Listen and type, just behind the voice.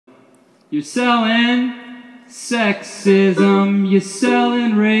You're selling sexism, you're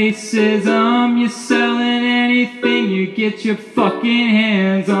selling racism, you're selling anything you get your fucking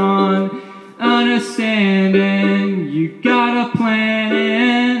hands on. Understanding you got a plan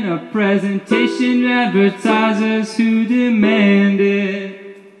and a presentation, advertisers who demand it.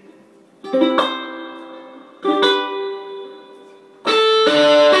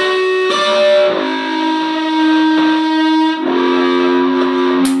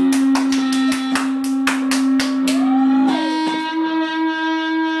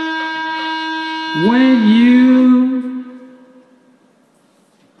 When you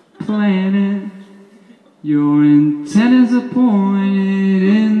plan it, your antennas are pointed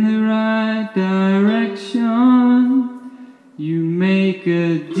in the right direction. You make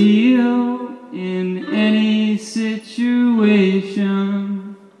a deal in any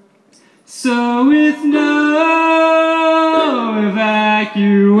situation. So with no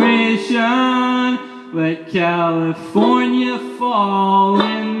evacuation, let California fall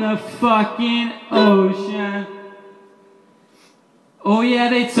in the fucking ocean. Oh yeah,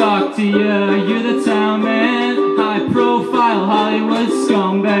 they talk to you, you're the town man, high profile Hollywood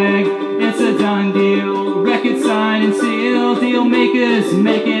scumbag. It's a done deal, record sign and seal, deal makers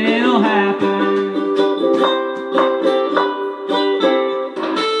making it'll happen.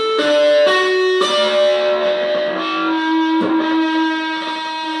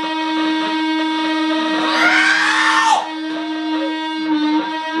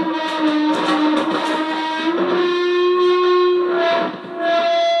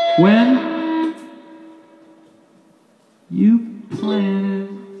 When you plan it,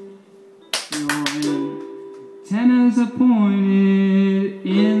 your antennas are pointed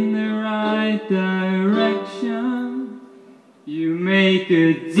in the right direction. You make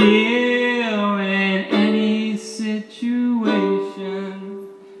a deal in any situation.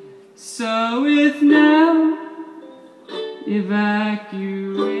 So with no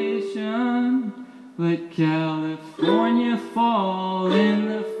evacuation, let California fall in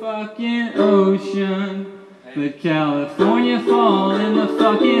the fucking ocean. Let California fall in the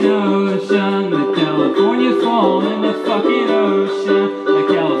fucking ocean. Let